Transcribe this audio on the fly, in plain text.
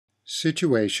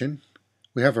Situation.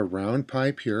 We have a round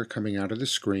pipe here coming out of the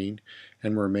screen,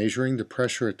 and we're measuring the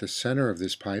pressure at the center of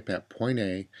this pipe at point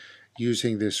A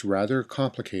using this rather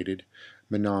complicated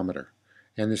manometer.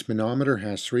 And this manometer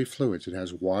has three fluids. It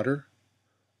has water,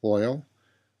 oil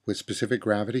with specific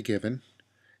gravity given,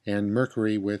 and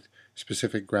mercury with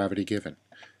specific gravity given.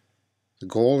 The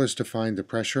goal is to find the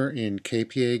pressure in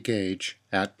kPa gauge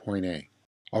at point A.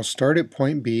 I'll start at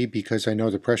point B because I know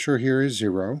the pressure here is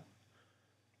 0.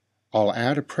 I'll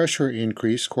add a pressure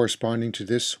increase corresponding to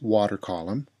this water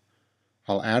column.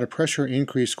 I'll add a pressure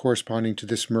increase corresponding to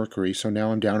this mercury, so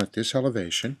now I'm down at this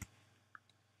elevation.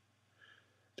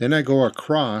 Then I go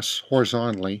across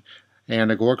horizontally,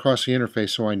 and I go across the interface,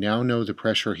 so I now know the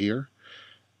pressure here.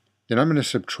 Then I'm going to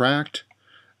subtract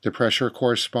the pressure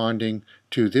corresponding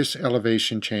to this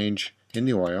elevation change in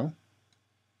the oil.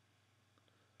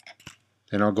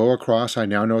 Then I'll go across, I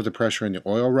now know the pressure in the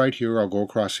oil right here. I'll go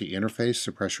across the interface,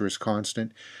 the pressure is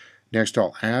constant. Next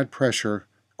I'll add pressure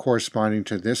corresponding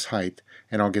to this height,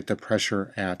 and I'll get the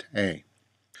pressure at A.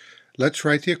 Let's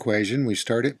write the equation. We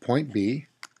start at point B.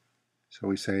 So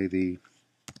we say the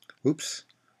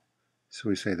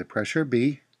pressure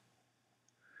B.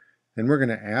 Then we're going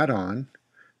to add on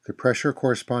the pressure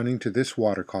corresponding to this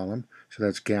water column. So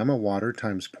that's gamma water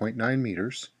times 0.9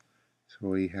 meters. So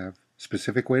we have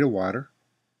specific weight of water.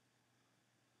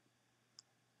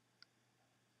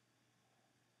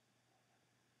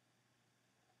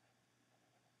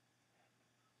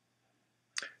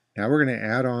 Now we're going to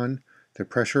add on the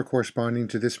pressure corresponding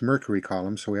to this mercury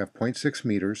column, so we have 0.6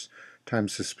 meters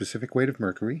times the specific weight of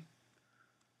mercury.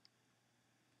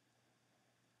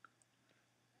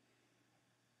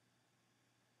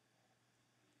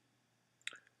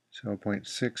 So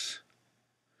 0.6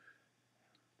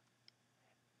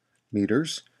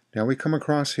 meters. Now we come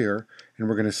across here, and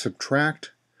we're going to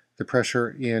subtract the pressure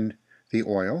in the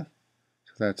oil.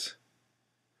 So that's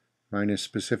minus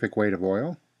specific weight of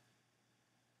oil.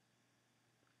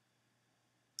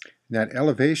 That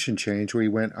elevation change, we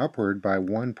went upward by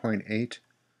 1.8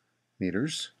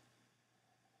 meters.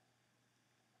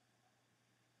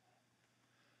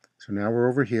 So now we're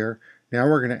over here. Now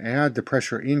we're going to add the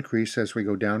pressure increase as we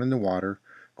go down in the water,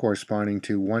 corresponding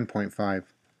to 1.5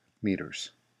 meters.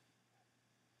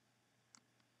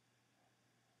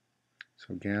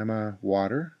 So gamma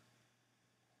water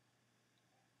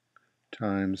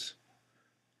times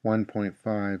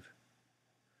 1.5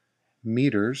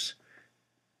 meters.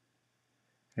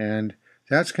 And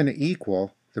that's going to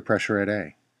equal the pressure at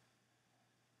A.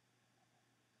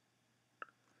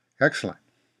 Excellent.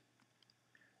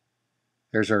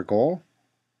 There's our goal.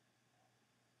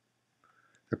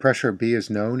 The pressure at B is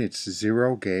known. It's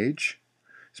 0 gauge.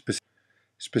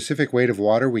 Specific weight of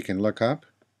water we can look up.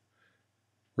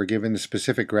 We're given the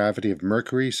specific gravity of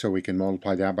mercury, so we can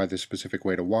multiply that by the specific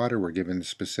weight of water. We're given the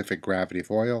specific gravity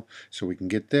of oil, so we can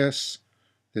get this.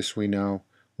 This we know.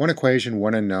 One equation,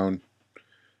 one unknown.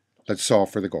 Let's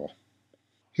solve for the goal.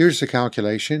 Here's the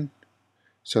calculation.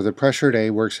 So the pressure at A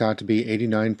works out to be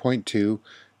 89.2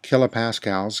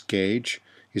 kilopascals gauge.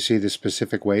 You see the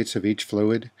specific weights of each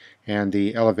fluid and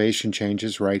the elevation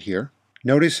changes right here.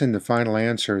 Notice in the final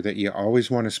answer that you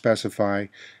always want to specify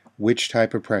which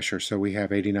type of pressure. So we have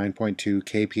 89.2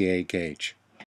 kPa gauge.